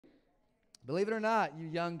Believe it or not, you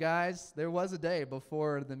young guys, there was a day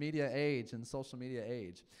before the media age and social media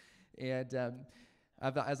age. And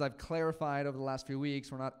as I've clarified over the last few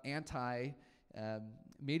weeks, we're not anti-media.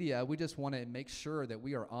 We just want to make sure that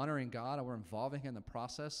we are honoring God and we're involving Him in the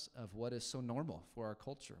process of what is so normal for our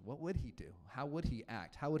culture. What would He do? How would He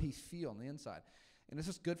act? How would He feel on the inside? And it's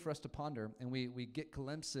just good for us to ponder, and we get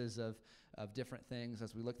glimpses of different things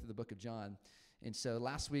as we look through the book of John. And so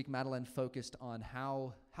last week, Madeline focused on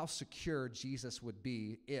how secure Jesus would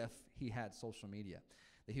be if He had social media,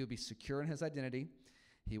 that He would be secure in His identity.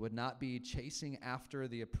 He would not be chasing after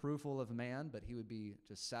the approval of man, but He would be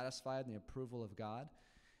just satisfied in the approval of God.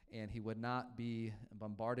 And He would not be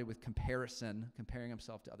bombarded with comparing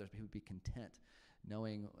Himself to others, but He would be content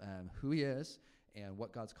knowing who He is and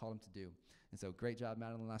what God's called Him to do. And so great job,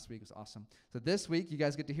 Madeline, last week. It was awesome. So this week, you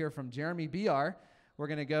guys get to hear from Jeremy B.R. We're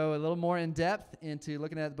going to go a little more in depth into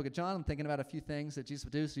looking at the book of John and thinking about a few things that Jesus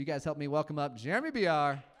would do. So you guys help me welcome up Jeremy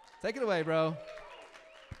B.R. Take it away, bro.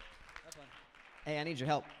 Hey, I need your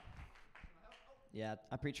help. Yeah,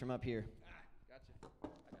 I preach from up here. Gotcha.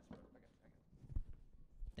 I got you.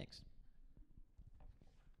 Thanks.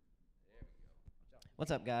 There we go.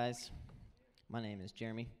 What's up, guys? My name is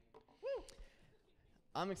Jeremy.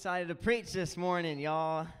 I'm excited to preach this morning,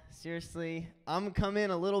 y'all. Seriously, I'm coming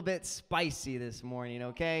a little bit spicy this morning,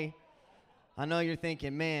 okay? I know you're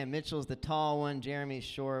thinking, man, Mitchell's the tall one, Jeremy's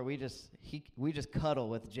short. We just cuddle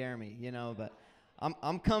with Jeremy, but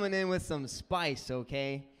I'm coming in with some spice,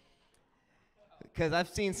 okay? Because I've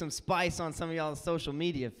seen some spice on some of y'all's social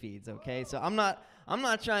media feeds, okay? So I'm not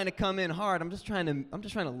trying to come in hard. I'm just trying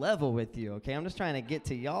to level with you, okay? I'm just trying to get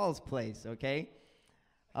to y'all's place, okay?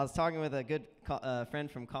 I was talking with a good friend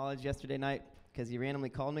from college yesterday night because he randomly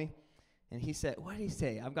called me, and he said, what did he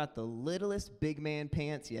say? I've got the littlest big man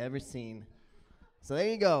pants you ever seen. So there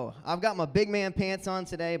you go. I've got my big man pants on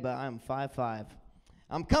today, but I'm 5'5".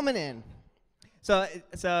 I'm coming in. So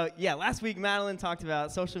yeah, last week Madeline talked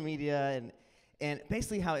about social media and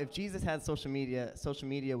basically how if Jesus had social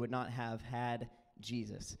media would not have had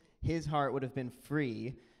Jesus. His heart would have been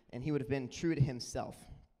free, and he would have been true to himself.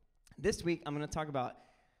 This week I'm going to talk about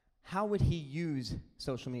how would he use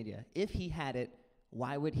social media? If he had it,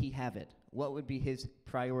 why would he have it? What would be his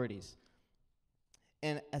priorities?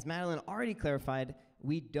 And as Madeline already clarified,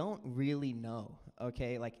 we don't really know,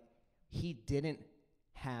 okay? Like, he didn't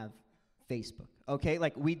have Facebook, okay?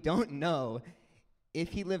 Like, we don't know if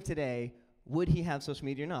he lived today, would he have social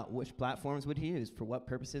media or not? Which platforms would he use? For what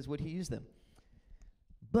purposes would he use them?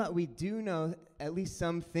 But we do know at least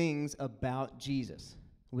some things about Jesus.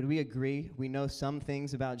 Would we agree? We know some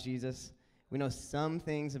things about Jesus. We know some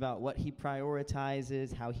things about what he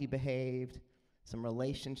prioritizes, how he behaved, some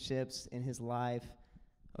relationships in his life.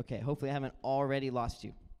 Okay, hopefully I haven't already lost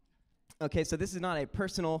you. Okay, so this is not a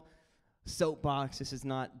personal soapbox. This is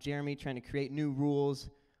not Jeremy trying to create new rules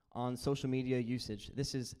on social media usage.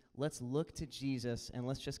 This is, let's look to Jesus and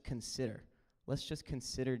let's just consider. Let's just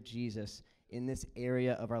consider Jesus in this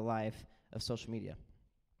area of our life of social media.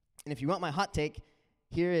 And if you want my hot take,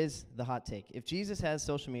 here is the hot take. If Jesus has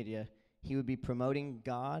social media, he would be promoting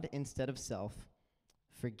God instead of self,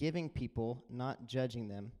 forgiving people, not judging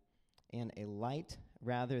them, and a light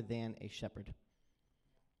rather than a shepherd.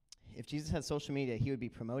 If Jesus had social media, he would be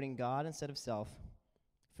promoting God instead of self,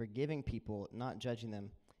 forgiving people, not judging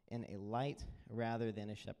them, and a light rather than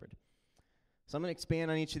a shepherd. So I'm going to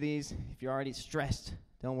expand on each of these. If you're already stressed,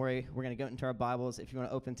 don't worry. We're going to go into our Bibles. If you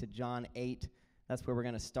want to open to John 8, that's where we're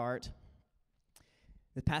going to start.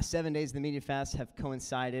 The past 7 days of the media fast have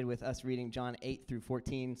coincided with us reading John 8 through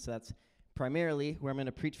 14, so that's primarily where I'm going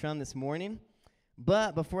to preach from this morning.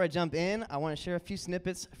 But before I jump in, I want to share a few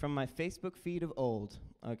snippets from my Facebook feed of old,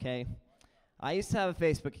 okay? I used to have a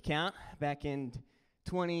Facebook account back in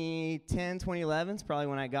 2010, 2011 is probably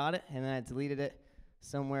when I got it, and then I deleted it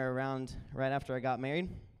somewhere around right after I got married,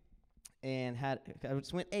 and I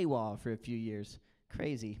just went AWOL for a few years.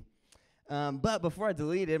 Crazy. But before I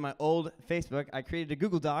deleted my old Facebook, I created a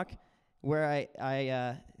Google Doc where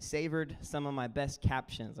I savored some of my best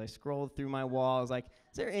captions. I scrolled through my walls, like,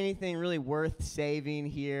 is there anything really worth saving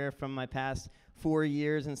here from my past 4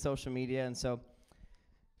 years in social media? And so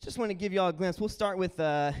just want to give you all a glimpse. We'll start with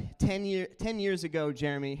 10 years ago,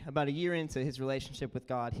 Jeremy, about a year into his relationship with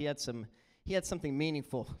God, he had something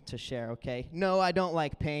meaningful to share, okay? No, I don't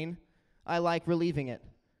like pain. I like relieving it.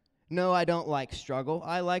 No, I don't like struggle.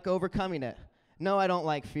 I like overcoming it. No, I don't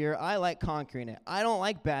like fear. I like conquering it. I don't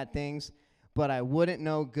like bad things, but I wouldn't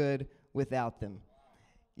know good without them.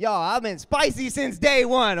 Y'all, I've been spicy since day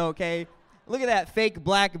one, okay? Look at that fake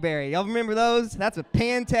BlackBerry. Y'all remember those? That's a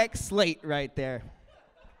Pantech slate right there.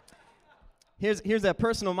 Here's a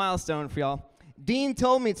personal milestone for y'all. Dean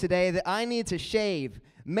told me today that I need to shave.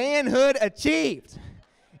 Manhood achieved.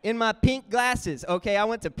 In my pink glasses. Okay, I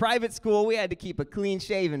went to private school. We had to keep a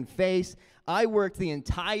clean-shaven face. I worked the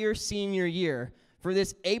entire senior year for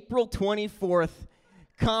this April 24th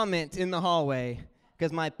comment in the hallway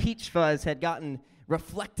because my peach fuzz had gotten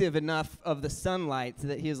reflective enough of the sunlight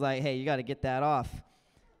that he was like, hey, you got to get that off.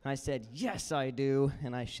 And I said, yes, I do,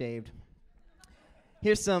 and I shaved.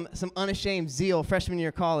 Here's some unashamed zeal freshman year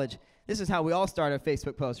of college. This is how we all start our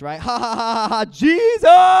Facebook post, right? Ha, ha, ha, ha, ha,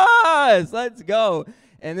 Jesus! Let's go.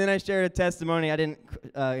 And then I shared a testimony. I didn't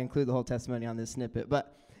include the whole testimony on this snippet,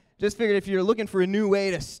 but just figured if you're looking for a new way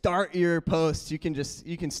to start your posts, you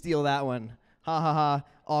can steal that one. Ha, ha, ha,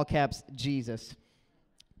 all caps, Jesus.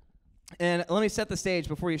 And let me set the stage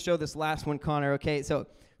before you show this last one, Connor, okay? So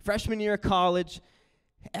freshman year of college,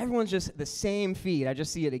 everyone's just the same feed. I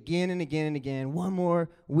just see it again and again and again. One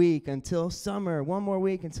more week until summer. One more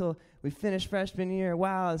week until we finish freshman year.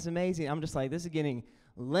 Wow, it's amazing. I'm just like, this is getting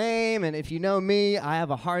lame. And if you know me, I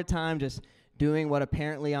have a hard time just doing what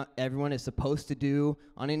apparently everyone is supposed to do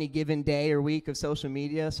on any given day or week of social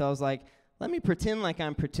media. So I was like, let me pretend like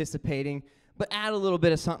I'm participating, but add a little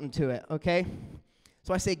bit of something to it, okay?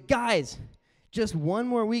 So I say, guys, just one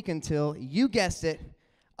more week until, you guessed it,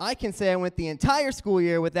 I can say I went the entire school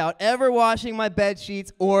year without ever washing my bed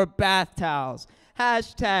sheets or bath towels.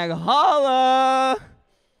 Hashtag holla.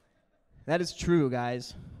 That is true,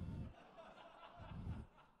 guys.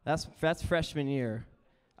 That's freshman year.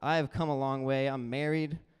 I have come a long way. I'm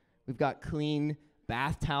married. We've got clean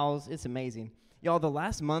bath towels. It's amazing. Y'all, the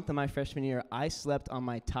last month of my freshman year, I slept on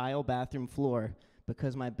my tile bathroom floor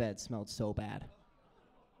because my bed smelled so bad.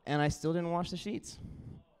 And I still didn't wash the sheets.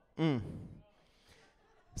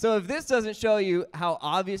 So if this doesn't show you how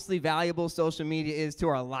obviously valuable social media is to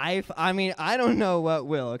our life, I mean, I don't know what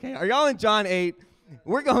will, okay? Are y'all in John 8?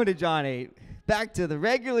 We're going to John 8. Back to the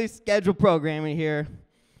regularly scheduled programming here.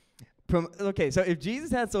 Okay, so if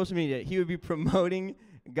Jesus had social media, he would be promoting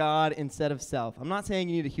God instead of self. I'm not saying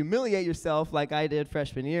you need to humiliate yourself like I did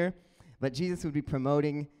freshman year, but Jesus would be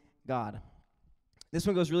promoting God. This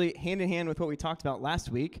one goes really hand in hand with what we talked about last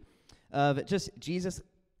week of just Jesus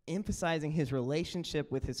emphasizing his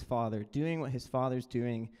relationship with his Father, doing what his Father's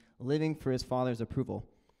doing, living for his Father's approval.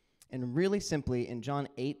 And really simply, in John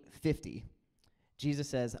 8:50, Jesus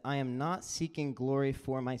says, I am not seeking glory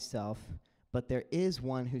for myself, but there is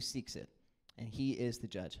one who seeks it, and he is the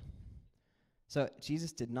judge. So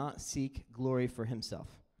Jesus did not seek glory for himself.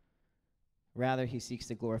 Rather, he seeks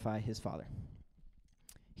to glorify his Father.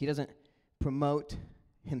 He doesn't promote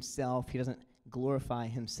himself. He doesn't glorify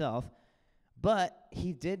himself. But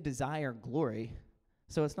he did desire glory.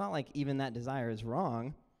 So it's not like even that desire is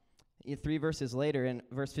wrong. 3 verses later, in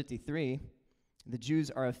verse 53, the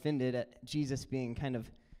Jews are offended at Jesus being kind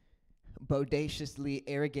of bodaciously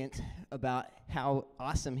arrogant about how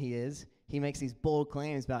awesome he is. He makes these bold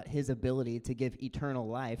claims about his ability to give eternal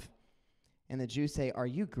life. And the Jews say, are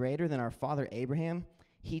you greater than our father Abraham?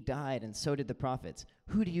 He died, and so did the prophets.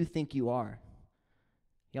 Who do you think you are?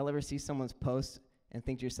 Y'all ever see someone's post and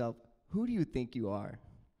think to yourself, who do you think you are?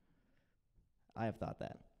 I have thought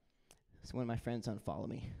that. So when my friends unfollow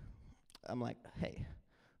me, I'm like, hey,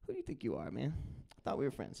 who do you think you are, man? I thought we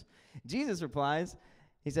were friends. Jesus replies,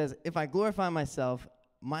 he says, if I glorify myself,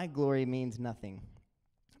 my glory means nothing.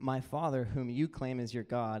 My Father, whom you claim as your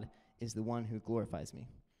God, is the one who glorifies me.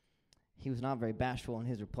 He was not very bashful in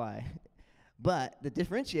his reply. But the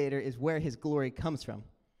differentiator is where his glory comes from.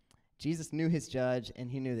 Jesus knew his judge,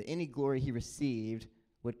 and he knew that any glory he received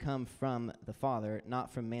would come from the Father,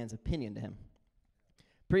 not from man's opinion to him.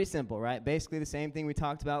 Pretty simple, right? Basically the same thing we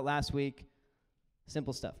talked about last week.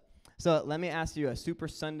 Simple stuff. So let me ask you a super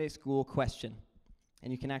Sunday school question,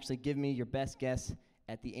 and you can actually give me your best guess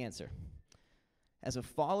at the answer. As a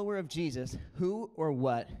follower of Jesus, who or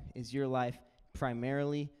what is your life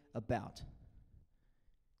primarily about?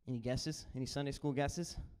 Any guesses? Any Sunday school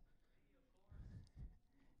guesses?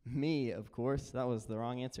 Me, of course. That was the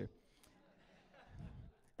wrong answer.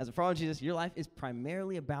 As a follower of Jesus, your life is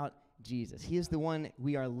primarily about Jesus. He is the one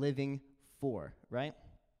we are living for, right?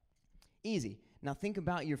 Easy. Now think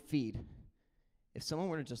about your feed. If someone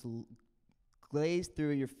were to just glaze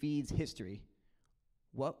through your feed's history,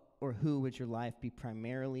 what or who would your life be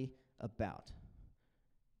primarily about?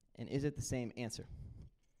 And is it the same answer?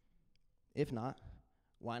 If not,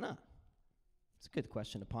 why not? It's a good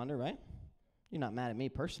question to ponder, right? You're not mad at me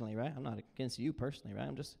personally, right? I'm not against you personally, right?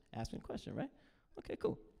 I'm just asking a question, right? Okay,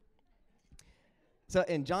 cool. So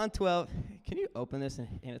in John 12, can you open this and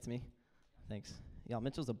hand it to me? Thanks. Y'all,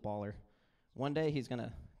 Mitchell's a baller. One day he's going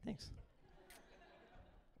to, thanks.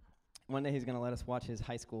 One day he's going to let us watch his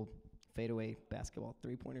high school fadeaway basketball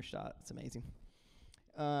three-pointer shot. It's amazing.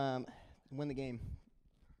 Win the game.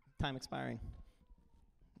 Time expiring.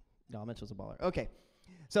 No, Mitchell's a baller. Okay.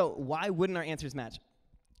 So why wouldn't our answers match?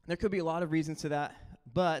 There could be a lot of reasons to that,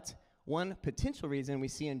 but one potential reason we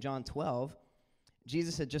see in John 12,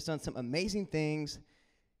 Jesus had just done some amazing things,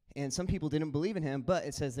 and some people didn't believe in him, but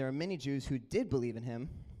it says there are many Jews who did believe in him,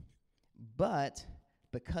 but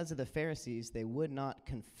because of the Pharisees, they would not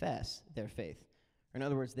confess their faith. Or in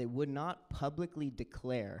other words, they would not publicly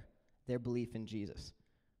declare their belief in Jesus.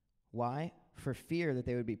 Why? For fear that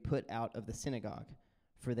they would be put out of the synagogue,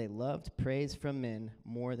 for they loved praise from men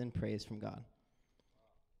more than praise from God.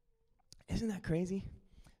 Isn't that crazy?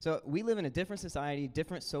 So we live in a different society,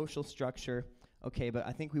 different social structure, okay, but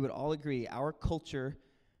I think we would all agree our culture,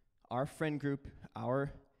 our friend group,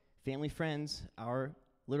 our family friends, our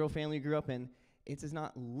literal family we grew up in, it does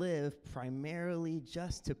not live primarily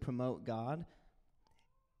just to promote God.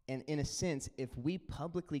 And in a sense, if we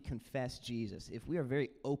publicly confess Jesus, if we are very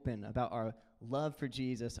open about our love for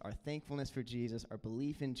Jesus, our thankfulness for Jesus, our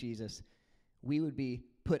belief in Jesus, we would be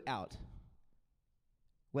put out.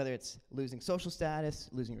 Whether it's losing social status,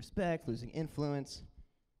 losing respect, losing influence,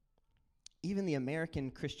 even the American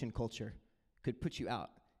Christian culture could put you out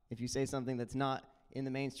if you say something that's not in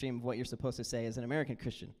the mainstream of what you're supposed to say as an American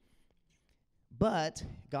Christian. But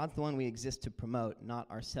God's the one we exist to promote, not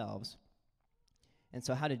ourselves. And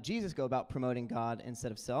so how did Jesus go about promoting God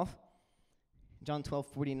instead of self? John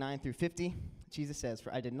 12:49-50, Jesus says,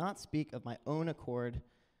 "For I did not speak of my own accord,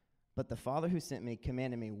 but the Father who sent me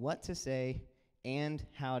commanded me what to say and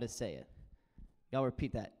how to say it." Y'all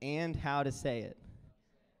repeat that. And how to say it.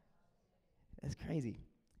 That's crazy.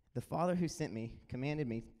 The Father who sent me commanded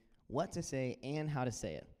me what to say and how to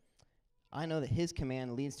say it. I know that his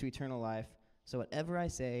command leads to eternal life, so whatever I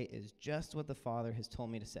say is just what the Father has told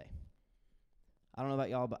me to say. I don't know about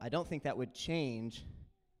y'all, but I don't think that would change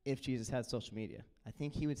if Jesus had social media. I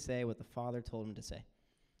think he would say what the Father told him to say.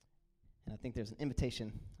 And I think there's an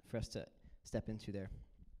invitation for us to step into there.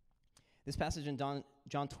 This passage in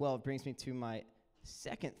John 12 brings me to my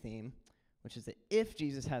second theme, which is that if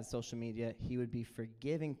Jesus had social media, he would be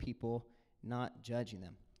forgiving people, not judging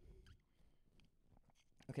them.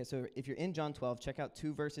 Okay, so if you're in John 12, check out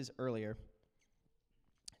 2 verses earlier.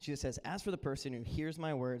 Jesus says, "As for the person who hears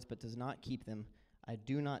my words but does not keep them, I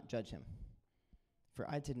do not judge him. For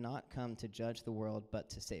I did not come to judge the world, but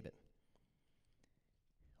to save it."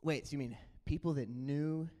 Wait, so you mean people that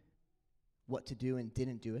knew what to do and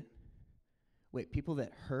didn't do it? Wait, people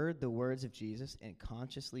that heard the words of Jesus and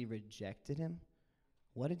consciously rejected him?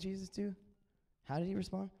 What did Jesus do? How did he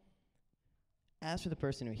respond? "As for the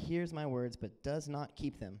person who hears my words but does not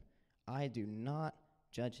keep them, I do not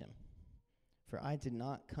judge him. For I did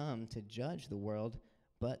not come to judge the world,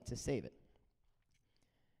 but to save it."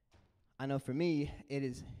 I know for me, it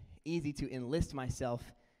is easy to enlist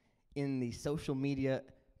myself in the social media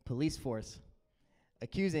police force,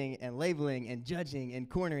 accusing and labeling and judging and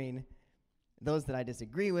cornering those that I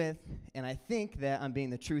disagree with, and I think that I'm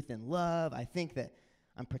being the truth in love. I think that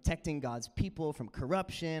I'm protecting God's people from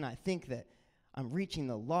corruption. I think that I'm reaching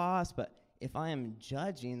the lost, but if I am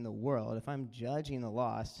judging the world, if I'm judging the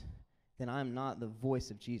lost, then I'm not the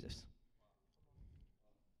voice of Jesus.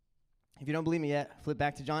 If you don't believe me yet, flip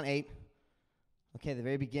back to John 8. Okay, the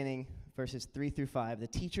very beginning, verses 3-5. "The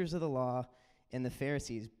teachers of the law and the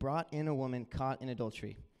Pharisees brought in a woman caught in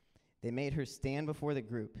adultery. They made her stand before the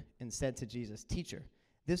group and said to Jesus, 'Teacher,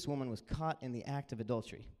 this woman was caught in the act of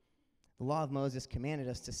adultery. The law of Moses commanded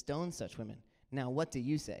us to stone such women. Now what do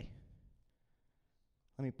you say?'"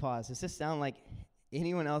 Let me pause. Does this sound like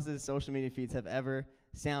anyone else's social media feeds have ever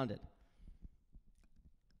sounded?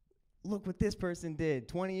 Look what this person did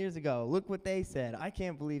 20 years ago. Look what they said. I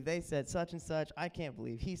can't believe they said such and such. I can't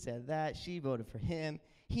believe he said that. She voted for him.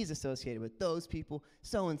 He's associated with those people.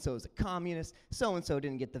 So-and-so is a communist. So-and-so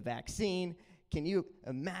didn't get the vaccine. Can you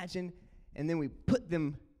imagine? And then we put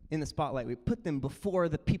them in the spotlight. We put them before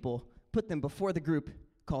the people, put them before the group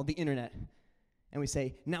called the internet. And we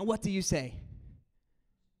say, "Now what do you say?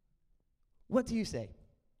 What do you say?"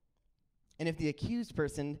 And if the accused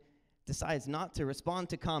person decides not to respond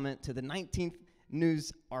to comment to the 19th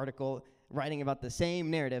news article writing about the same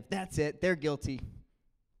narrative, that's it, they're guilty.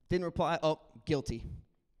 Didn't reply, oh, guilty.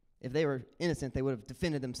 If they were innocent, they would have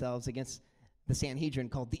defended themselves against the Sanhedrin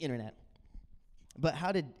called the internet. But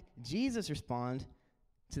how did Jesus respond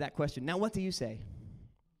to that question? Now what do you say?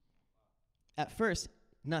 At first,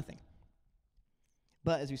 nothing.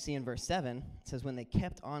 But as we see in verse 7, it says, "When they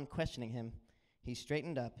kept on questioning him, he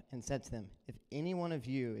straightened up and said to them, 'If any one of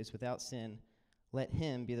you is without sin, let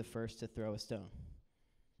him be the first to throw a stone.'"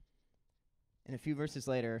 And a few verses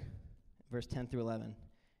later, verse 10 through 11,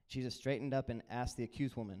 Jesus straightened up and asked the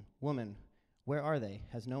accused woman, "Woman, where are they?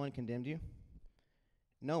 Has no one condemned you?"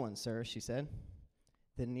 "No one, sir," she said.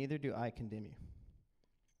 "Then neither do I condemn you."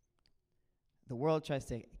 The world tries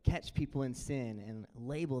to catch people in sin and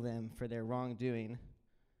label them for their wrongdoing,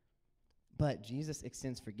 but Jesus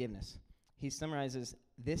extends forgiveness. He summarizes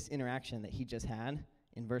this interaction that he just had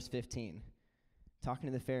in verse 15. Talking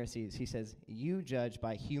to the Pharisees, he says, "You judge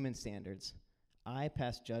by human standards. I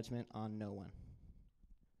pass judgment on no one."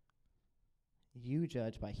 You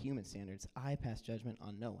judge by human standards. I pass judgment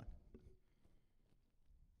on no one.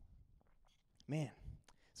 Man.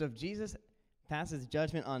 So if Jesus passes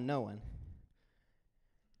judgment on no one,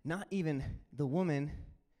 not even the woman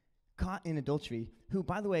caught in adultery, who,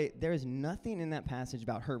 by the way, there is nothing in that passage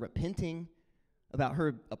about her repenting, about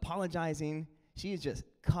her apologizing. She is just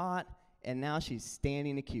caught, and now she's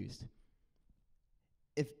standing accused.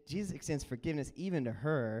 If Jesus extends forgiveness even to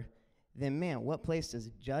her, then man, what place does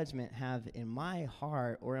judgment have in my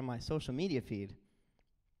heart or in my social media feed?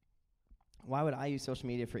 Why would I use social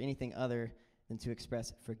media for anything other than to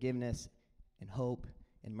express forgiveness and hope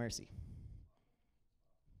and mercy?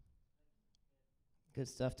 Good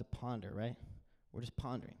stuff to ponder, right? We're just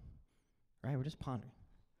pondering, right? We're just pondering.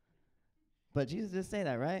 But Jesus did say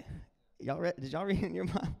that, right? Did y'all read it in your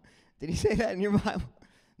Bible? Did he say that in your Bible?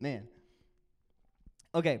 Man.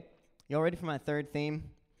 Okay, y'all ready for my third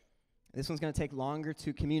theme? This one's going to take longer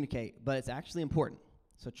to communicate, but it's actually important.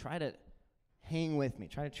 So try to hang with me.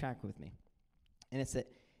 Try to track with me. And it's that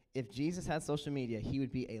if Jesus had social media, he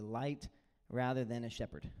would be a light rather than a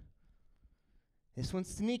shepherd. This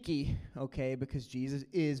one's sneaky, okay, because Jesus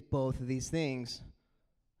is both of these things.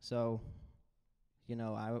 So,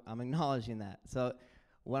 I'm acknowledging that. So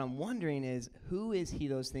what I'm wondering is, who is he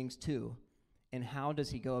those things to, and how does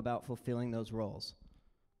he go about fulfilling those roles?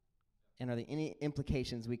 And are there any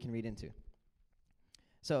implications we can read into?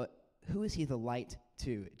 So, who is he the light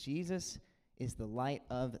to? Jesus is the light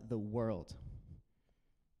of the world.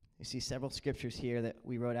 You see several scriptures here that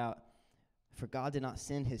we wrote out. For God did not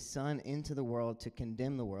send his Son into the world to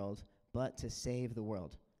condemn the world, but to save the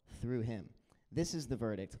world through him. This is the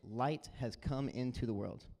verdict. Light has come into the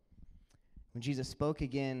world. When Jesus spoke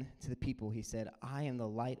again to the people, he said, "I am the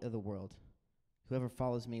light of the world. Whoever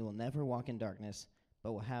follows me will never walk in darkness,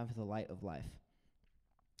 but will have the light of life."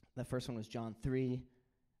 The first one was John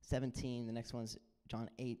 3:17. The next one's John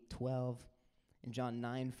 8:12. In John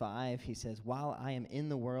 9:5, he says, "While I am in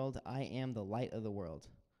the world, I am the light of the world."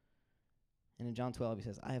 And in John 12, he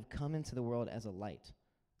says, "I have come into the world as a light,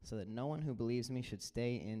 so that no one who believes me should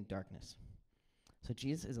stay in darkness." So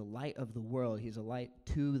Jesus is a light of the world. He's a light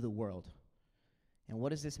to the world. And what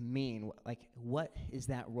does this mean? What is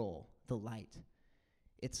that role, the light?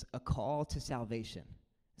 It's a call to salvation.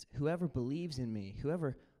 It's whoever believes in me,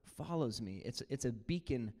 whoever follows me, it's a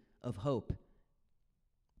beacon of hope.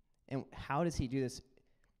 And how does he do this?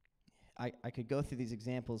 I could go through these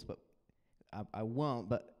examples, but I won't.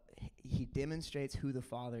 But he demonstrates who the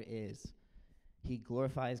Father is. He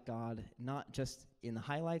glorifies God, not just in the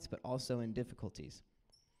highlights, but also in difficulties.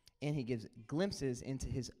 And he gives glimpses into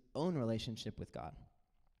his own relationship with God.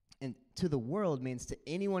 And to the world means to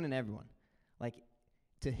anyone and everyone.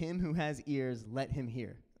 To him who has ears, let him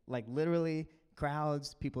hear. Literally,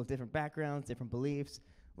 crowds, people of different backgrounds, different beliefs.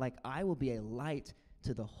 I will be a light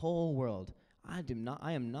to the whole world. I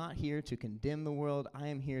am not here to condemn the world. I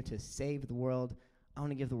am here to save the world. I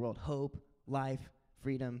want to give the world hope, life,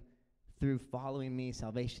 freedom, through following me,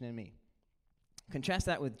 salvation in me. Contrast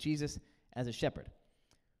that with Jesus as a shepherd.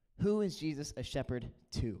 Who is Jesus a shepherd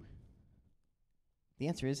to? The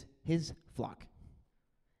answer is his flock.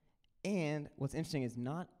 And what's interesting is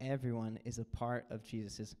not everyone is a part of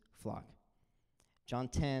Jesus' flock. John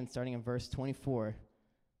 10, starting in verse 24,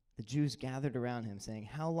 the Jews gathered around him, saying,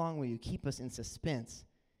 "How long will you keep us in suspense?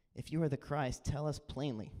 If you are the Christ, tell us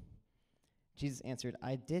plainly." Jesus answered,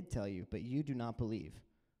 "I did tell you, but you do not believe.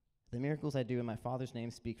 The miracles I do in my Father's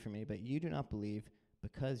name speak for me, but you do not believe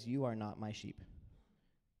because you are not my sheep.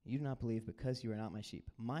 You do not believe because you are not my sheep.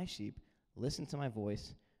 My sheep listen to my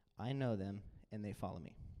voice. I know them, and they follow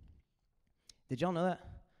me." Did y'all know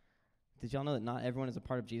that? Did y'all know that not everyone is a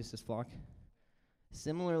part of Jesus' flock?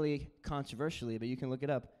 Similarly, controversially, but you can look it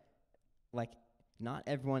up, not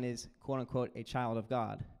everyone is, quote-unquote, a child of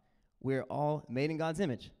God. We're all made in God's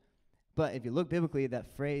image. But if you look biblically,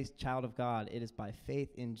 that phrase, child of God, it is by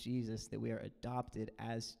faith in Jesus that we are adopted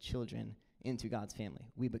as children into God's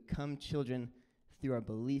family. We become children through our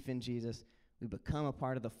belief in Jesus. We become a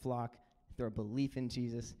part of the flock through our belief in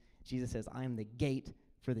Jesus. Jesus says, "I am the gate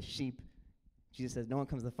for the sheep." Jesus says, "No one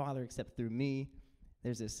comes to the Father except through me."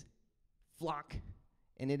 There's this flock,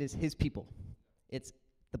 and it is his people. It's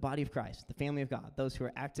the body of Christ, the family of God, those who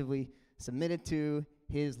are actively submitted to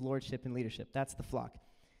his lordship and leadership. That's the flock.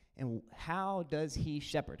 And how does he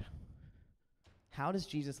shepherd? How does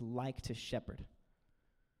Jesus like to shepherd?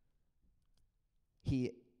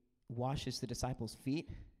 He washes the disciples'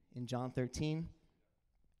 feet in John 13.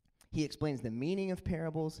 He explains the meaning of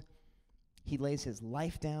parables. He lays his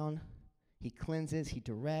life down. He cleanses, he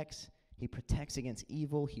directs, he protects against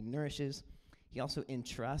evil, he nourishes. He also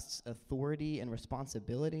entrusts authority and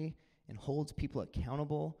responsibility and holds people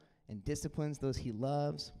accountable and disciplines those he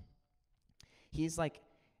loves. He's like,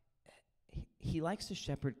 he likes to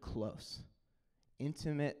shepherd close,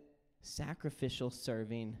 intimate, sacrificial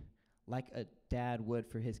serving like a dad would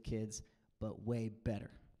for his kids, but way better.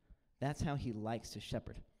 That's how he likes to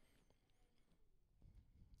shepherd.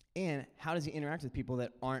 And how does he interact with people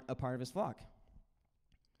that aren't a part of his flock?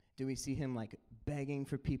 Do we see him like begging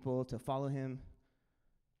for people to follow him?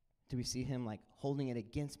 Do we see him like holding it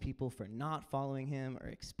against people for not following him or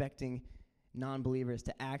expecting non-believers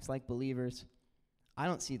to act like believers? I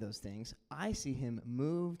don't see those things. I see him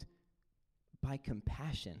moved by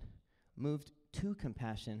compassion, moved to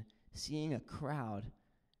compassion, seeing a crowd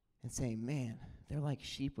and saying, man, they're like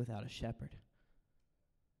sheep without a shepherd.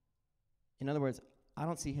 In other words, I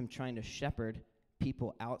don't see him trying to shepherd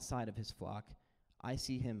people outside of his flock. I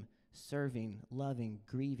see him serving, loving,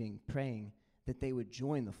 grieving, praying that they would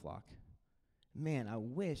join the flock. Man, I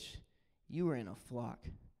wish you were in a flock.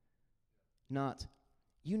 Not,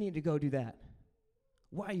 you need to go do that.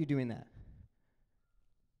 Why are you doing that?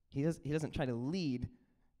 He doesn't try to lead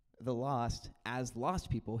the lost as lost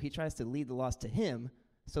people. He tries to lead the lost to him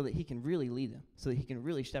so that he can really lead them, so that he can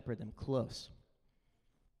really shepherd them close.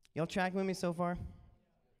 Y'all tracking with me so far?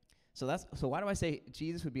 So why do I say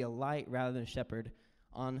Jesus would be a light rather than a shepherd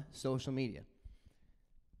on social media?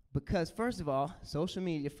 Because first of all, social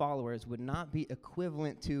media followers would not be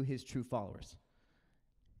equivalent to his true followers.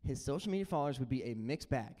 His social media followers would be a mixed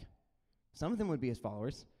bag. Some of them would be his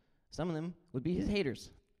followers. Some of them would be his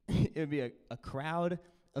haters. It would be a crowd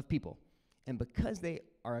of people. And because they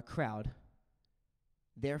are a crowd,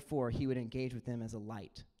 therefore he would engage with them as a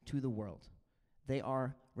light to the world. They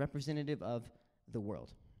are representative of the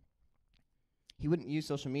world. He wouldn't use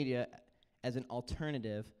social media as an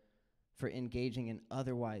alternative for engaging in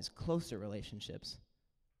otherwise closer relationships.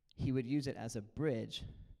 He would use it as a bridge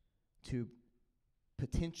to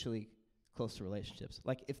potentially closer relationships.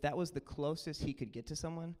 Like if that was the closest he could get to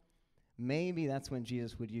someone, maybe that's when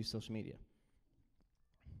Jesus would use social media.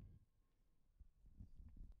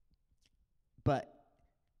 But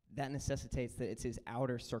that necessitates that it's his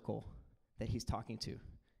outer circle that he's talking to.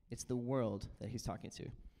 It's the world that he's talking to.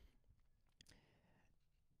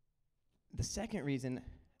 The second reason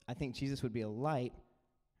I think Jesus would be a light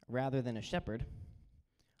rather than a shepherd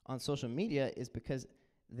on social media is because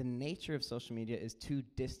the nature of social media is too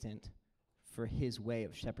distant for his way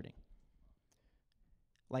of shepherding.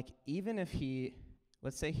 Like even if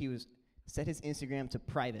let's say he was set his Instagram to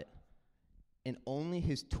private and only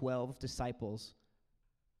his 12 disciples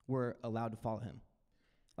were allowed to follow him,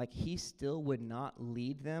 like he still would not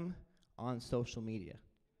lead them on social media.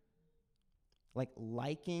 Like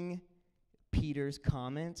liking Peter's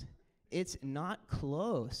comment, it's not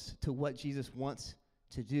close to what Jesus wants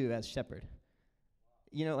to do as shepherd.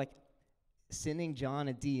 You know, like sending John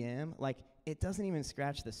a DM, like it doesn't even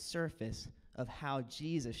scratch the surface of how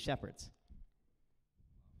Jesus shepherds.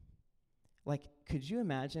 Like, could you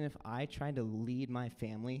imagine if I tried to lead my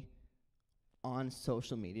family on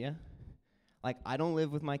social media? Like, I don't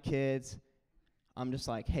live with my kids. I'm just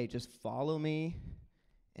like, hey, just follow me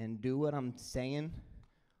and do what I'm saying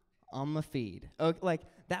on my feed. Like,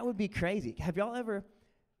 that would be crazy. Have y'all ever,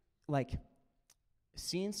 like,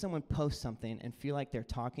 seen someone post something and feel like they're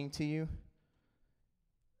talking to you?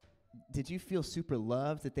 Did you feel super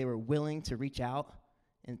loved that they were willing to reach out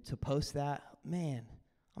and to post that? Man,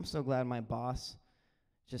 I'm so glad my boss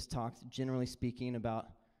just talked, generally speaking, about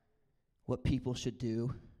what people should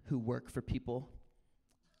do who work for people.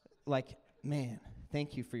 Like, man,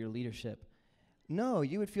 thank you for your leadership. No,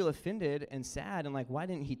 you would feel offended and sad and like, why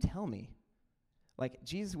didn't he tell me? Like,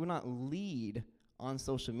 Jesus would not lead on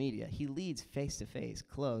social media. He leads face-to-face,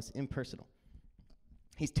 close, impersonal.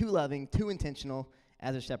 He's too loving, too intentional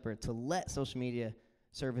as a shepherd to let social media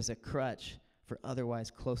serve as a crutch for otherwise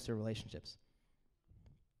closer relationships.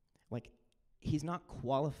 Like, he's not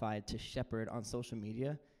qualified to shepherd on social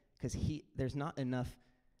media because there's not enough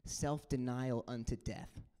self-denial unto death.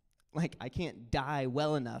 Like, I can't die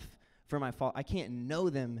well enough for my fault. I can't know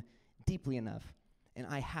them deeply enough, and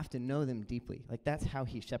I have to know them deeply. Like, that's how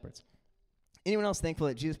he shepherds. Anyone else thankful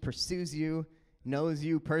that Jesus pursues you, knows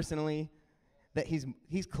you personally, that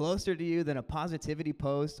he's closer to you than a positivity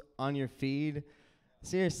post on your feed?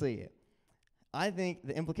 Seriously, I think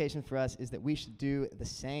the implication for us is that we should do the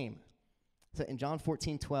same. So in John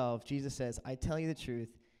 14:12, Jesus says, I tell you the truth,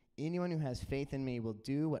 anyone who has faith in me will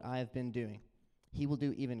do what I have been doing. He will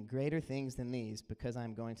do even greater things than these because I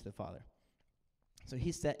am going to the Father. So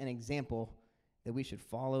he set an example that we should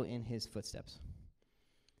follow in his footsteps.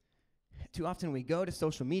 Too often we go to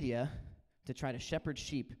social media to try to shepherd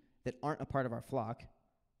sheep that aren't a part of our flock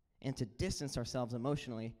and to distance ourselves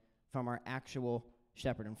emotionally from our actual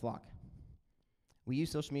shepherd and flock. We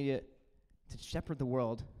use social media to shepherd the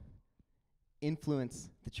world, influence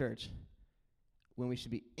the church, when we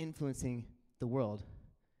should be influencing the world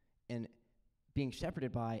and being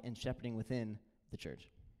shepherded by and shepherding within the church.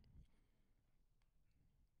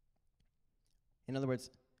 In other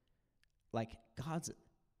words, like God's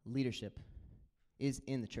leadership is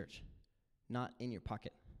in the church, not in your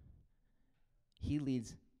pocket. He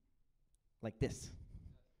leads like this,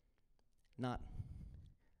 not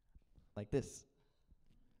like this.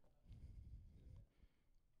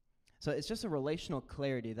 So it's just a relational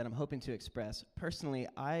clarity that I'm hoping to express. Personally,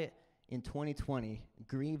 I, in 2020,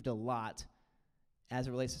 grieved a lot as it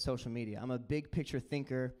relates to social media. I'm a big picture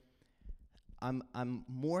thinker. I'm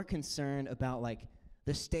more concerned about like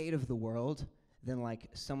the state of the world than like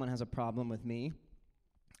someone has a problem with me.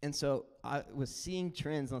 And so I was seeing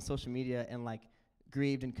trends on social media and like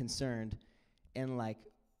grieved and concerned. And like,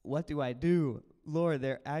 what do I do? Lord,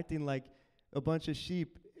 they're acting like a bunch of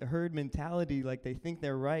sheep, herd mentality, like they think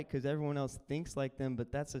they're right because everyone else thinks like them,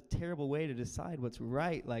 but that's a terrible way to decide what's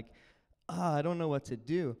right. Like, I don't know what to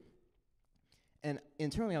do. And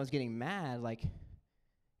internally I was getting mad, like,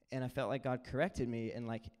 and I felt like God corrected me and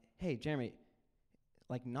like, hey, Jeremy,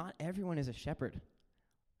 like not everyone is a shepherd.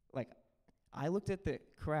 Like, I looked at the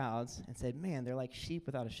crowds and said, man, they're like sheep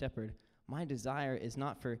without a shepherd. My desire is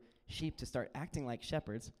not for sheep to start acting like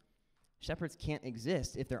shepherds. Shepherds can't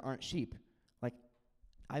exist if there aren't sheep. Like,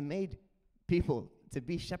 I made people to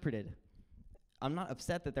be shepherded. I'm not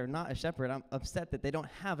upset that they're not a shepherd. I'm upset that they don't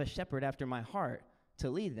have a shepherd after my heart to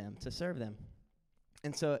lead them, to serve them.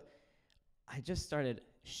 And so I just started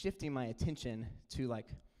shifting my attention to like,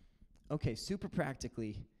 okay, super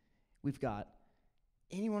practically, we've got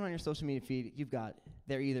anyone on your social media feed, you've got,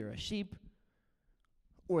 they're either a sheep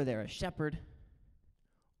or they're a shepherd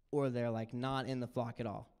or they're like not in the flock at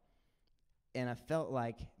all. And I felt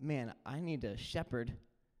like, man, I need to shepherd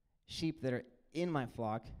sheep that are in my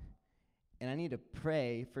flock, and I need to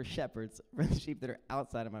pray for shepherds for the sheep that are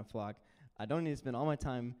outside of my flock. I don't need to spend all my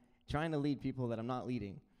time trying to lead people that I'm not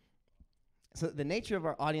leading. So the nature of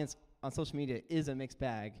our audience on social media is a mixed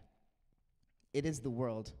bag. It is the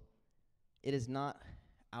world. It is not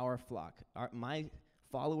our flock. My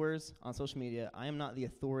followers on social media, I am not the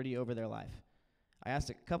authority over their life. I asked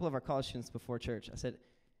a couple of our college students before church, I said,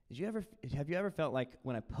 have you ever felt like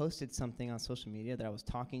when I posted something on social media that I was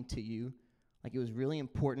talking to you, like it was really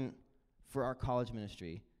important for our college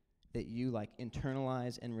ministry that you like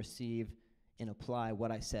internalize and receive and apply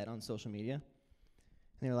what I said on social media? And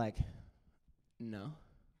they were like, no.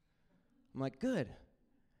 I'm like, good.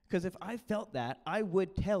 Because if I felt that, I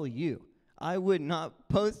would tell you. I would not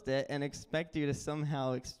post it and expect you to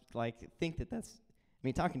somehow think that that's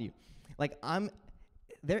me talking to you. Like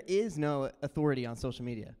there is no authority on social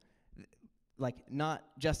media. Like not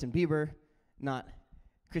Justin Bieber, not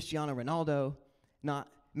Cristiano Ronaldo, not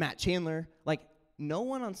Matt Chandler. Like no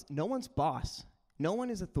one's boss. No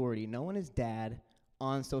one is authority. No one is dad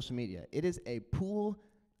on social media. It is a pool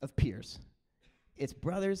of peers. It's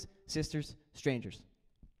brothers, sisters, strangers.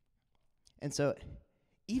 And so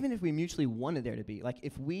even if we mutually wanted there to be, like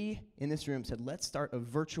if we in this room said, let's start a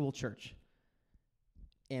virtual church,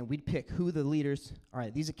 and we'd pick who the leaders, all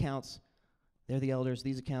right, these accounts, they're the elders,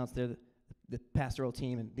 these accounts, they're the pastoral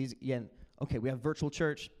team, and these, again, okay, we have virtual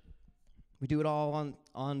church. We do it all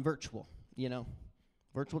on virtual,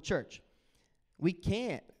 virtual church. We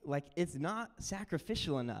can't, it's not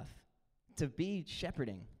sacrificial enough to be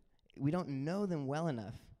shepherding. We don't know them well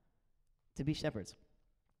enough to be shepherds.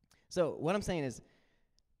 So what I'm saying is,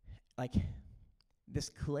 this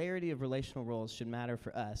clarity of relational roles should matter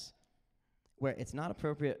for us, where it's not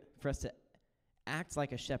appropriate for us to act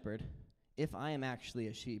like a shepherd if I am actually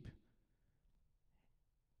a sheep.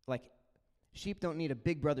 Like, sheep don't need a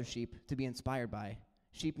big brother sheep to be inspired by.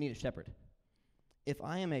 Sheep need a shepherd. If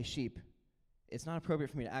I am a sheep, it's not appropriate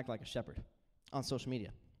for me to act like a shepherd on social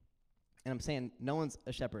media. And I'm saying no one's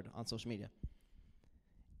a shepherd on social media.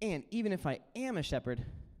 And even if I am a shepherd,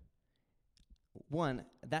 one,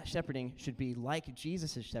 that shepherding should be like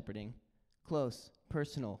Jesus' shepherding, close,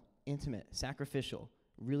 personal, intimate, sacrificial,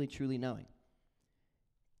 really truly knowing.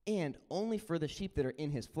 And only for the sheep that are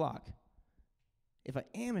in his flock. If I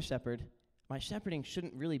am a shepherd, my shepherding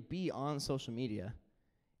shouldn't really be on social media,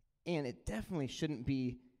 and it definitely shouldn't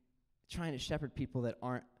be trying to shepherd people that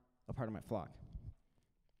aren't a part of my flock.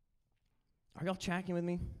 Are y'all tracking with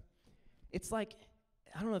me? It's like,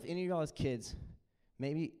 I don't know if any of y'all as kids,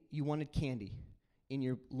 maybe you wanted candy in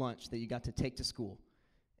your lunch that you got to take to school,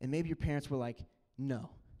 and maybe your parents were like, no.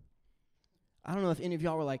 I don't know if any of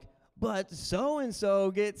y'all were like, but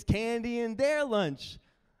so-and-so gets candy in their lunch.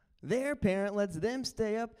 Their parent lets them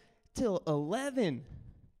stay up till 11.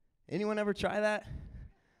 Anyone ever try that?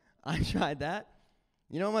 I tried that.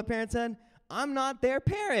 You know what my parents said? I'm not their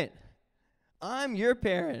parent. I'm your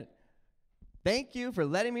parent. Thank you for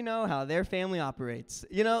letting me know how their family operates.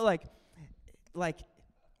 You know, like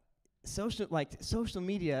social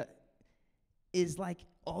media is like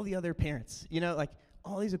all the other parents. You know, like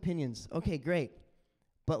all these opinions. Okay, great.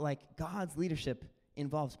 But like God's leadership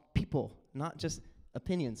involves people, not just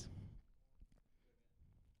opinions.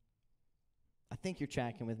 I think you're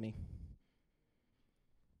tracking with me.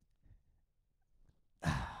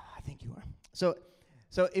 I think you are. So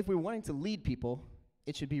if we're wanting to lead people,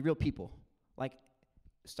 it should be real people. Like,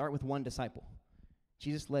 start with one disciple.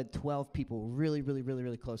 Jesus led 12 people really, really, really,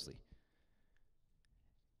 really closely.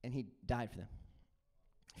 And he died for them.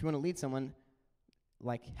 If you want to lead someone,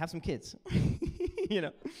 like, have some kids. You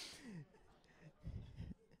know.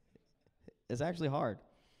 It's actually hard.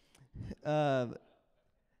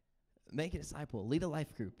 Make a disciple, lead a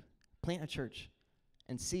life group, plant a church,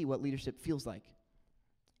 and see what leadership feels like.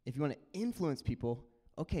 If you want to influence people,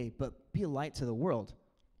 okay, but be a light to the world.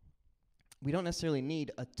 We don't necessarily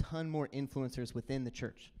need a ton more influencers within the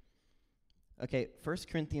church. Okay, 1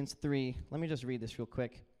 Corinthians 3, let me just read this real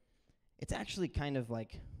quick. It's actually kind of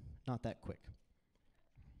like not that quick.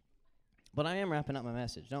 But I am wrapping up my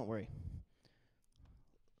message, don't worry.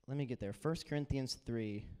 Let me get there. 1 Corinthians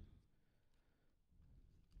 3.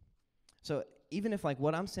 So even if like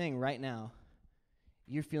what I'm saying right now,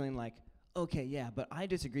 you're feeling like, okay, yeah, but I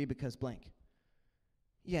disagree because blank.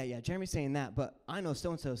 Yeah, Jeremy's saying that, but I know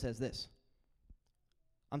so-and-so says this.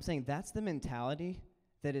 I'm saying that's the mentality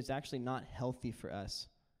that is actually not healthy for us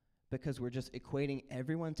because we're just equating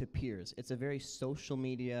everyone to peers. It's a very social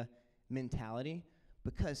media mentality.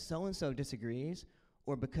 Because so-and-so disagrees,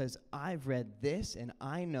 or because I've read this and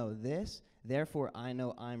I know this, therefore I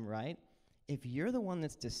know I'm right. If you're the one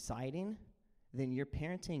that's deciding, then you're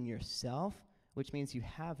parenting yourself, which means you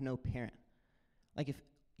have no parent. Like if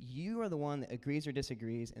you are the one that agrees or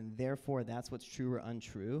disagrees, and therefore that's what's true or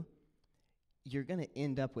untrue, you're going to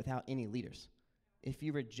end up without any leaders. If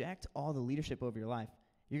you reject all the leadership over your life,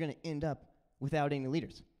 you're going to end up without any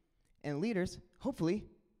leaders. And leaders, hopefully,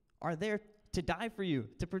 are there to die for you,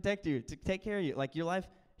 to protect you, to take care of you. Like your life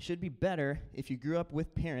should be better if you grew up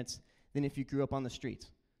with parents than if you grew up on the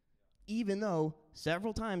streets. Even though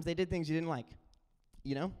several times they did things you didn't like,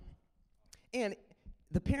 you know? And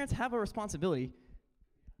the parents have a responsibility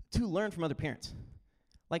to learn from other parents.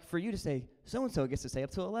 Like for you to say, so-and-so gets to stay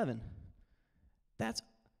up till 11. That's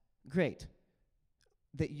great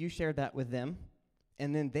that you shared that with them,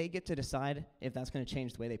 and then they get to decide if that's going to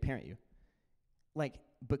change the way they parent you. Like,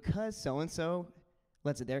 because so-and-so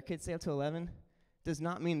lets their kids stay up to 11 does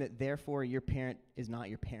not mean that therefore your parent is not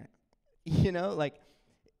your parent. You know, like,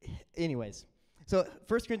 anyways. So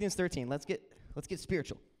 1 Corinthians 13, let's get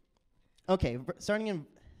spiritual. Okay, starting in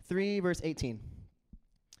 3 verse 18.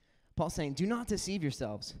 Paul's saying, do not deceive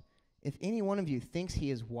yourselves. If any one of you thinks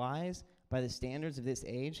he is wise by the standards of this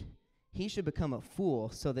age, he should become a fool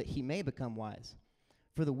so that he may become wise.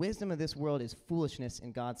 For the wisdom of this world is foolishness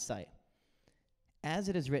in God's sight. As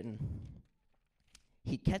it is written,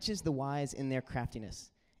 he catches the wise in their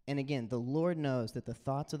craftiness. And again, the Lord knows that the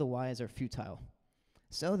thoughts of the wise are futile.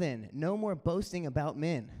 So then, no more boasting about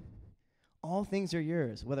men. All things are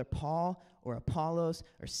yours, whether Paul or Apollos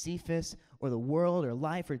or Cephas or the world or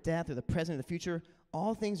life or death or the present or the future,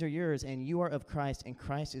 all things are yours, and you are of Christ, and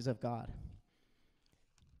Christ is of God.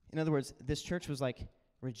 In other words, this church was like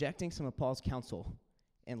rejecting some of Paul's counsel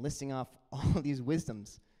and listing off all these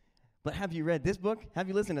wisdoms. But have you read this book? Have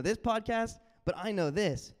you listened to this podcast? But I know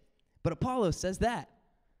this. But Apollos says that.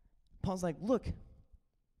 Paul's like, look,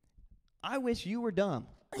 I wish you were dumb.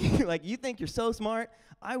 Like, you think you're so smart.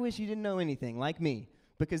 I wish you didn't know anything like me,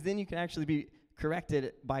 because then you can actually be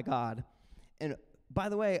corrected by God. And by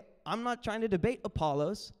the way, I'm not trying to debate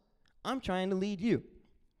Apollos. I'm trying to lead you.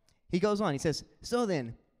 He goes on. He says, so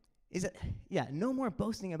then, no more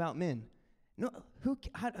boasting about men. No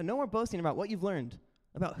more boasting about what you've learned,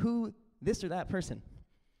 about who this or that person.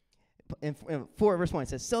 in 4 verse 1, it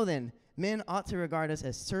says, "So then, men ought to regard us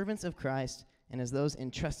as servants of Christ and as those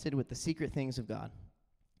entrusted with the secret things of God.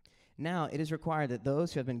 Now it is required that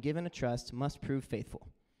those who have been given a trust must prove faithful.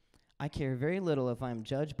 I care very little if I am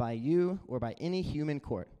judged by you or by any human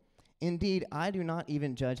court. Indeed, I do not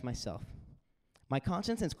even judge myself. My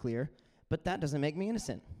conscience is clear, but that doesn't make me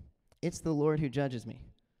innocent. It's the Lord who judges me."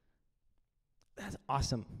 That's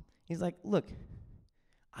awesome. He's like, look,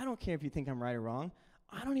 I don't care if you think I'm right or wrong.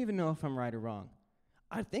 I don't even know if I'm right or wrong.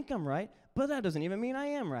 I think I'm right, but that doesn't even mean I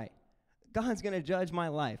am right. God's going to judge my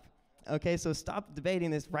life. Okay, so stop debating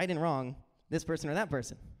this right and wrong, this person or that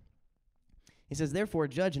person. He says, "Therefore,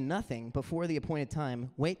 judge nothing before the appointed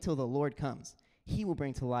time. Wait till the Lord comes. He will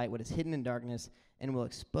bring to light what is hidden in darkness and will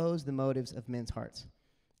expose the motives of men's hearts.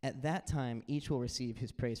 At that time, each will receive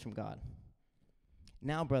his praise from God.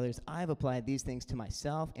 Now, brothers, I have applied these things to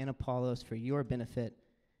myself and Apollos for your benefit,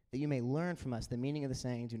 that you may learn from us the meaning of the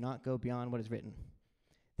saying, 'Do not go beyond what is written.'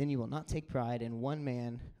 Then you will not take pride in one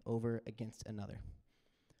man over against another.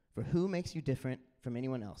 For who makes you different from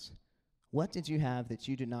anyone else? What did you have that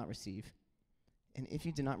you did not receive? And if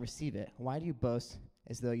you did not receive it, why do you boast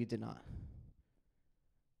as though you did not?"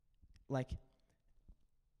 Like,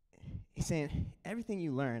 he's saying everything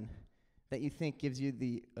you learn that you think gives you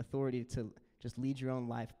the authority to just lead your own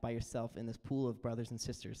life by yourself in this pool of brothers and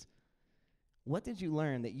sisters. What did you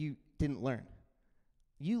learn that you didn't learn?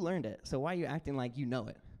 You learned it, so why are you acting like you know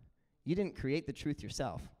it? You didn't create the truth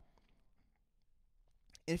yourself.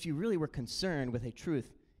 If you really were concerned with a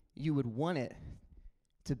truth, you would want it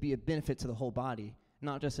to be a benefit to the whole body,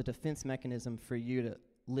 not just a defense mechanism for you to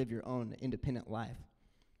live your own independent life.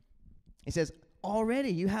 He says,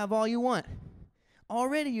 already you have all you want.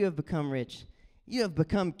 Already you have become rich. You have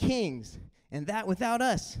become kings, and that without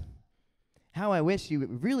us. How I wish you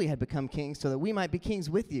really had become kings so that we might be kings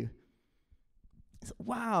with you. So,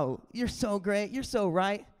 wow, you're so great. You're so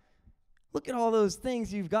right. Look at all those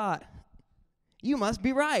things you've got. You must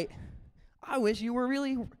be right. I wish you were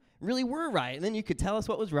really were right, and then you could tell us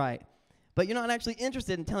what was right. But you're not actually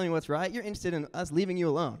interested in telling me what's right. You're interested in us leaving you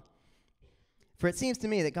alone. For it seems to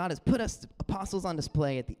me that God has put us apostles on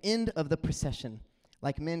display at the end of the procession,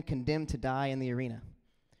 like men condemned to die in the arena.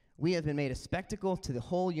 We have been made a spectacle to the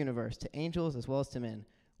whole universe, to angels as well as to men.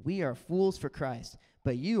 We are fools for Christ,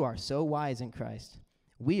 but you are so wise in Christ.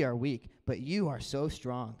 We are weak, but you are so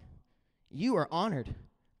strong. You are honored,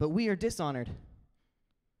 but we are dishonored.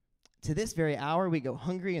 To this very hour we go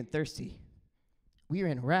hungry and thirsty. We are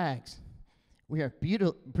in rags. We are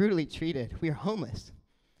brutally treated. We are homeless.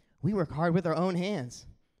 We work hard with our own hands.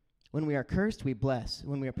 When we are cursed, we bless.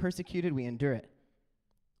 When we are persecuted, we endure it.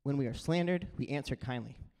 When we are slandered, we answer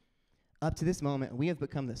kindly. Up to this moment, we have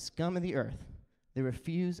become the scum of the earth, the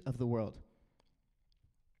refuse of the world.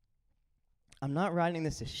 I'm not writing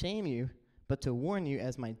this to shame you, but to warn you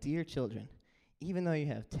as my dear children. Even though you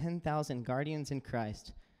have 10,000 guardians in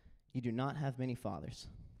Christ, you do not have many fathers.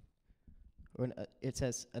 Or it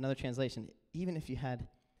says, another translation, even if you had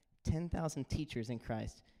 10,000 teachers in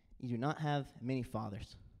Christ, you do not have many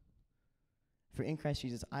fathers. For in Christ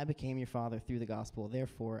Jesus, I became your father through the gospel.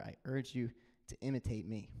 Therefore, I urge you to imitate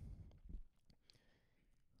me.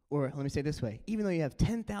 Or let me say it this way. Even though you have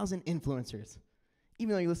 10,000 influencers,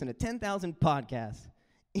 even though you listen to 10,000 podcasts,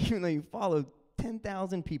 even though you follow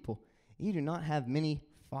 10,000 people, you do not have many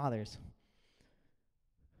fathers.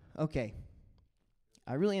 Okay,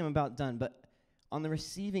 I really am about done, but on the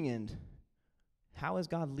receiving end, how is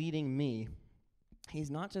God leading me?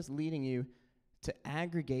 He's not just leading you to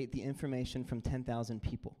aggregate the information from 10,000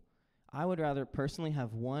 people. I would rather personally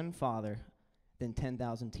have one father than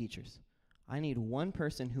 10,000 teachers. I need one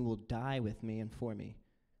person who will die with me and for me,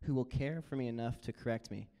 who will care for me enough to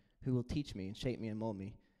correct me, who will teach me and shape me and mold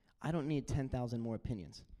me. I don't need 10,000 more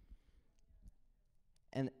opinions.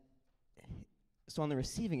 And so on the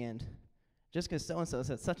receiving end, just because so-and-so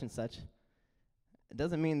said such and such, it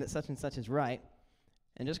doesn't mean that such and such is right.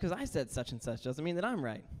 And just because I said such and such doesn't mean that I'm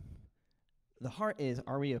right. The heart is,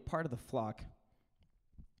 are we a part of the flock?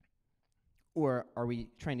 Or are we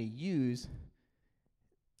trying to use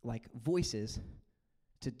like voices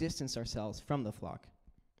to distance ourselves from the flock?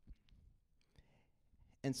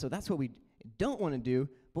 And so that's what we don't want to do.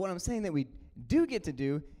 But what I'm saying that we do get to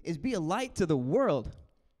do is be a light to the world.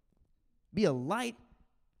 Be a light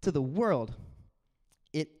to the world.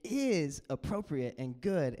 It is appropriate and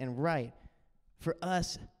good and right for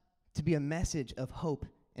us to be a message of hope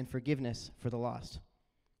and forgiveness for the lost.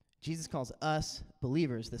 Jesus calls us,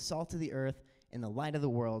 believers, the salt of the earth and the light of the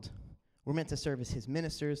world. We're meant to serve as his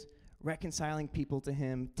ministers, reconciling people to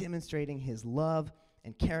him, demonstrating his love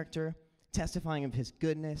and character, testifying of his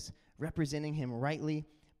goodness, representing him rightly,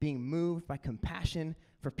 being moved by compassion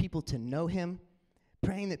for people to know him,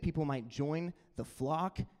 praying that people might join the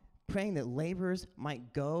flock, praying that laborers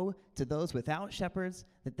might go to those without shepherds,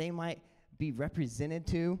 that they might be represented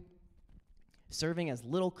to, serving as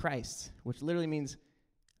little Christs, which literally means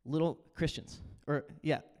little Christians.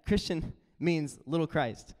 Christian means little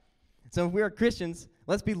Christ. So if we are Christians,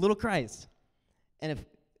 let's be little Christ. And if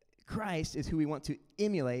Christ is who we want to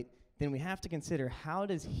emulate, then we have to consider, how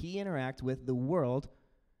does he interact with the world?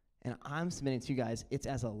 And I'm submitting to you guys, it's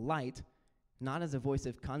as a light, not as a voice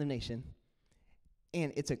of condemnation.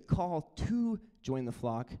 And it's a call to join the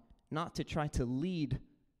flock, not to try to lead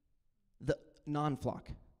the non-flock.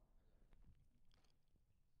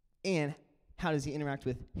 And how does he interact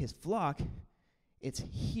with his flock? It's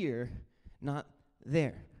here, not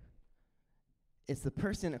there. It's the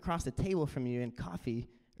person across the table from you in coffee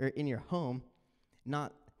or in your home,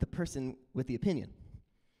 not the person with the opinion.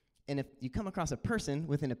 And if you come across a person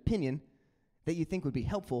with an opinion that you think would be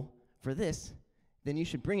helpful for this, then you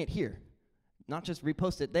should bring it here, not just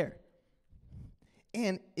repost it there.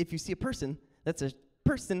 And if you see a person that's a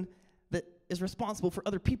person that is responsible for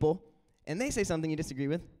other people, and they say something you disagree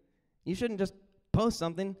with, you shouldn't just post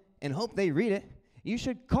something and hope they read it. You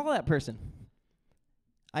should call that person.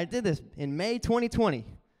 I did this in May 2020,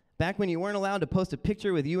 back when you weren't allowed to post a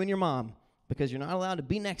picture with you and your mom, because you're not allowed to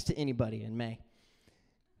be next to anybody in May.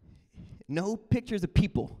 No pictures of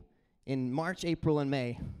people in March, April, and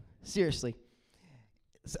May. Seriously.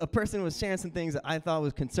 So a person was sharing some things that I thought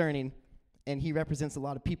was concerning, and he represents a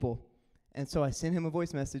lot of people. And so I sent him a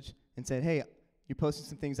voice message and said, hey, you're posting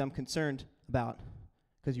some things I'm concerned about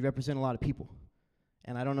because you represent a lot of people.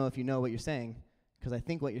 And I don't know if you know what you're saying, because I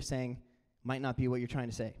think what you're saying might not be what you're trying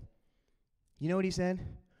to say. You know what he said?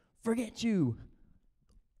 Forget you.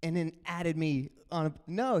 And then added me on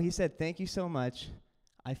no, he said, thank you so much.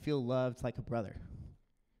 I feel loved like a brother.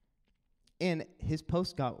 And his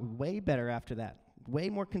post got way better after that, way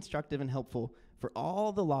more constructive and helpful for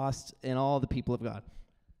all the lost and all the people of God.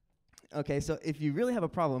 Okay, so if you really have a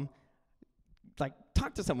problem, like,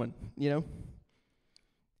 talk to someone, you know?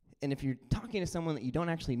 And if you're talking to someone that you don't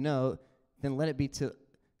actually know, then let it be to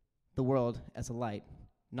the world as a light,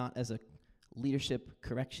 not as a leadership,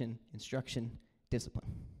 correction, instruction, discipline.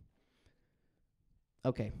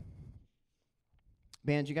 Okay.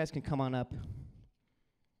 Band, you guys can come on up.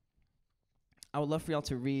 I would love for y'all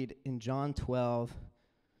to read in John 12.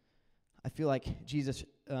 I feel like Jesus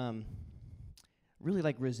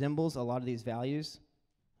really resembles a lot of these values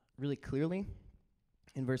really clearly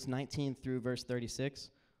in verse 19 through verse 36.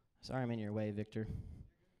 Sorry I'm in your way, Victor.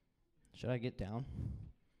 Should I get down?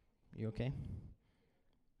 You okay?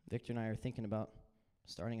 Victor and I are thinking about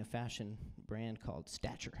starting a fashion brand called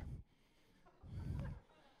Stature.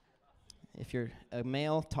 If you're a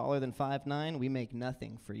male taller than 5'9", we make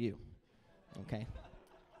nothing for you. Okay?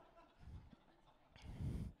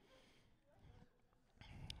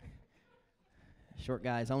 Short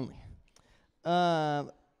guys only.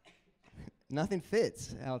 Nothing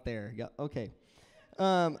fits out there. Okay.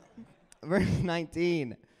 Verse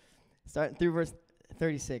 19, starting through verse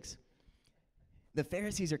 36. The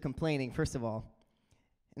Pharisees are complaining, first of all,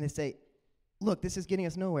 and they say, look, this is getting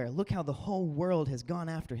us nowhere. Look how the whole world has gone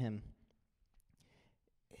after him.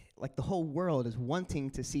 Like, the whole world is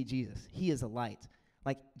wanting to see Jesus. He is a light.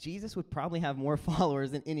 Like, Jesus would probably have more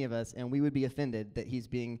followers than any of us, and we would be offended that he's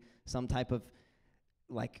being some type of,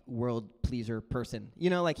 world pleaser person. You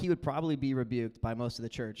know, he would probably be rebuked by most of the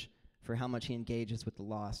church for how much he engages with the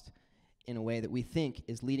lost in a way that we think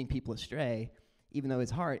is leading people astray, even though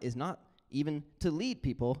his heart is not even to lead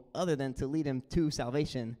people other than to lead them to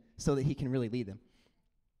salvation so that he can really lead them.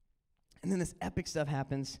 And then this epic stuff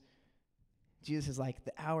happens. Jesus is like,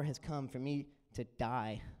 the hour has come for me to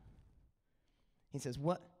die. He says,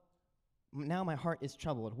 what? Now my heart is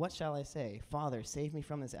troubled. What shall I say? Father, save me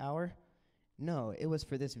from this hour? No, it was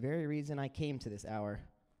for this very reason I came to this hour.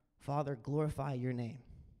 Father, glorify your name.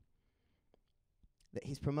 That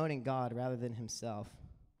he's promoting God rather than himself.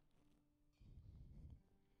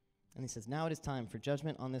 And he says, now it is time for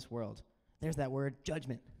judgment on this world. There's that word,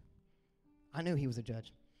 judgment. I knew he was a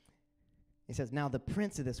judge. He says, now the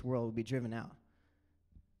prince of this world will be driven out.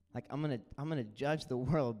 I'm gonna judge the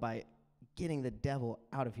world by getting the devil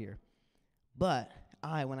out of here. But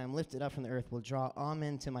I, when I'm lifted up from the earth, will draw all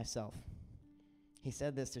men to myself. He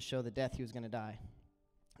said this to show the death he was going to die.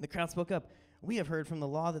 The crowd spoke up. We have heard from the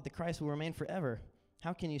law that the Christ will remain forever.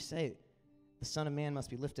 How can you say the Son of Man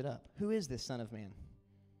must be lifted up? Who is this Son of Man?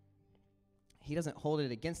 He doesn't hold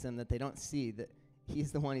it against them that they don't see that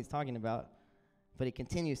he's the one he's talking about, but he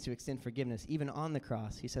continues to extend forgiveness. Even on the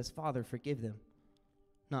cross, he says, Father, forgive them.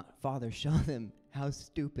 Not, Father, show them how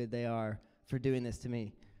stupid they are for doing this to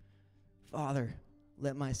me. Father,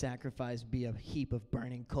 let my sacrifice be a heap of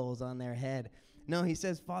burning coals on their head. No, he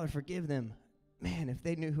says, Father, forgive them. Man, if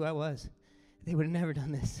they knew who I was, they would have never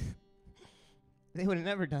done this. They would have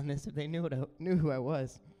never done this if they knew who I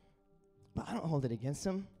was. But I don't hold it against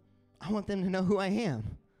them. I want them to know who I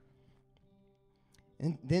am.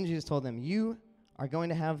 And then Jesus told them, you are going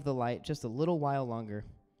to have the light just a little while longer.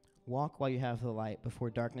 Walk while you have the light before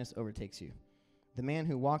darkness overtakes you. The man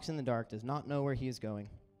who walks in the dark does not know where he is going.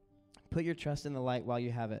 Put your trust in the light while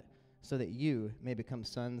you have it, so that you may become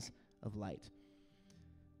sons of light.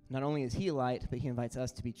 Not only is he light, but he invites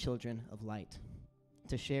us to be children of light,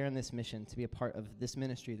 to share in this mission, to be a part of this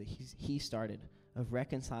ministry that he started, of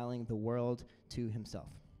reconciling the world to himself.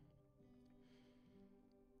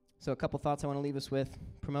 So a couple thoughts I want to leave us with.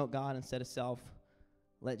 Promote God instead of self.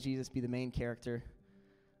 Let Jesus be the main character.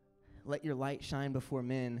 Let your light shine before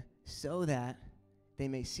men so that they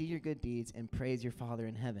may see your good deeds and praise your Father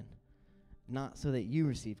in heaven, not so that you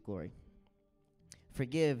receive glory.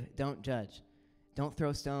 Forgive, don't judge. Don't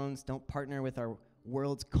throw stones. Don't partner with our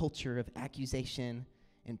world's culture of accusation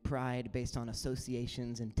and pride based on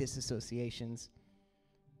associations and disassociations.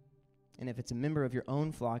 And if it's a member of your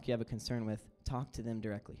own flock you have a concern with, talk to them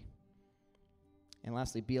directly. And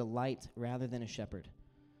lastly, be a light rather than a shepherd.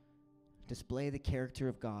 Display the character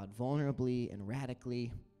of God vulnerably and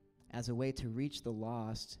radically as a way to reach the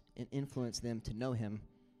lost and influence them to know him,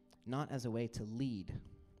 not as a way to lead.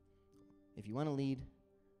 If you want to lead,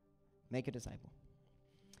 make a disciple.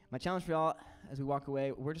 My challenge for y'all as we walk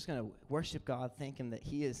away, we're just going to worship God, thank him that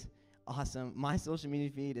he is awesome. My social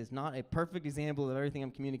media feed is not a perfect example of everything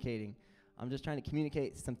I'm communicating. I'm just trying to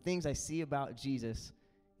communicate some things I see about Jesus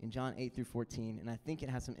in John 8 through 14, and I think it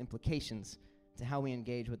has some implications to how we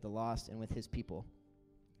engage with the lost and with his people.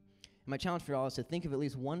 And my challenge for y'all is to think of at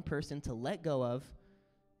least one person to let go of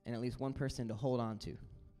and at least one person to hold on to.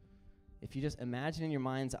 If you just imagine in your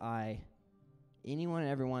mind's eye anyone and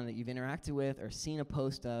everyone that you've interacted with or seen a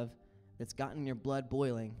post of that's gotten your blood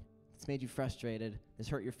boiling, that's made you frustrated, that's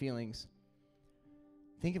hurt your feelings,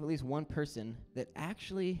 think of at least one person that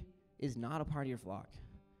actually is not a part of your flock.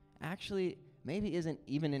 Actually, maybe isn't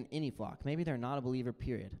even in any flock. Maybe they're not a believer,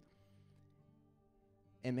 period.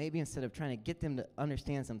 And maybe instead of trying to get them to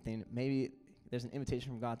understand something, maybe there's an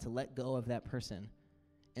invitation from God to let go of that person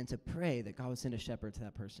and to pray that God would send a shepherd to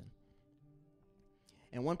that person.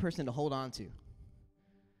 And one person to hold on to.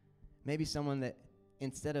 Maybe someone that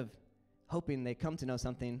instead of hoping they come to know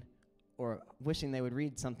something or wishing they would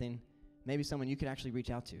read something, maybe someone you could actually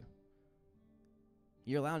reach out to.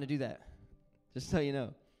 You're allowed to do that, just so you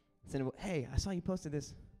know. Send a, hey, I saw you posted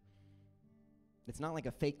this. It's not like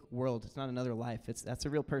a fake world. It's not another life. That's a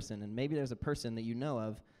real person. And maybe there's a person that you know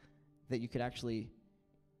of that you could actually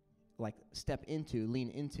like step into, lean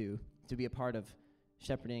into, to be a part of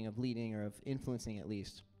shepherding, of leading, or of influencing at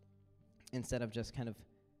least, instead of just kind of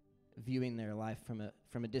viewing their life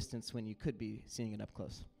from a distance when you could be seeing it up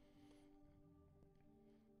close.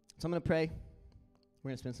 So I'm going to pray. We're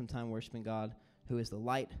going to spend some time worshiping God, who is the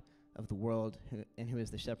light of the world and who is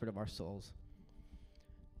the shepherd of our souls.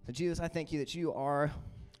 So Jesus, I thank you that you are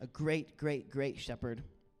a great, great, great shepherd.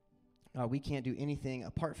 We can't do anything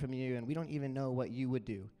apart from you, and we don't even know what you would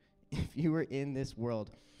do if you were in this world.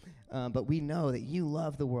 But we know that you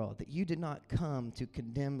love the world, that you did not come to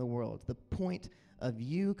condemn the world. The point of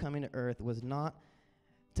you coming to earth was not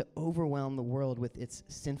to overwhelm the world with its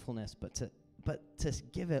sinfulness, but to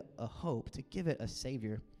give it a hope, to give it a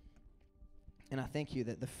savior. And I thank you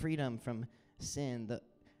that the freedom from sin, the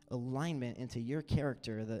alignment into your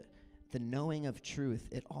character, the knowing of truth,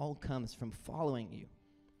 it all comes from following you.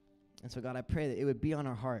 And so, God, I pray that it would be on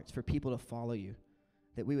our hearts for people to follow you,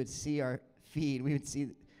 that we would see our feed, we would see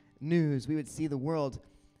news, we would see the world,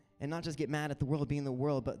 and not just get mad at the world being the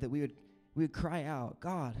world, but that we would cry out,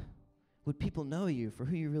 God, would people know you for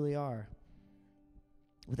who you really are?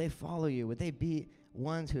 Would they follow you? Would they be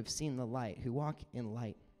ones who have seen the light, who walk in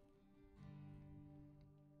light?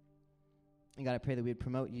 And God, I pray that we would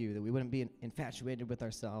promote you, that we wouldn't be infatuated with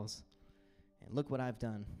ourselves. And look what I've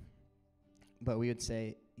done. But we would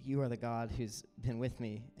say, you are the God who's been with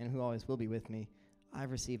me and who always will be with me.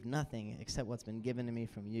 I've received nothing except what's been given to me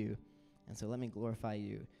from you. And so let me glorify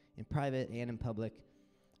you in private and in public,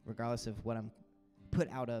 regardless of what I'm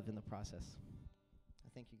put out of in the process. I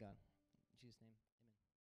thank you, God.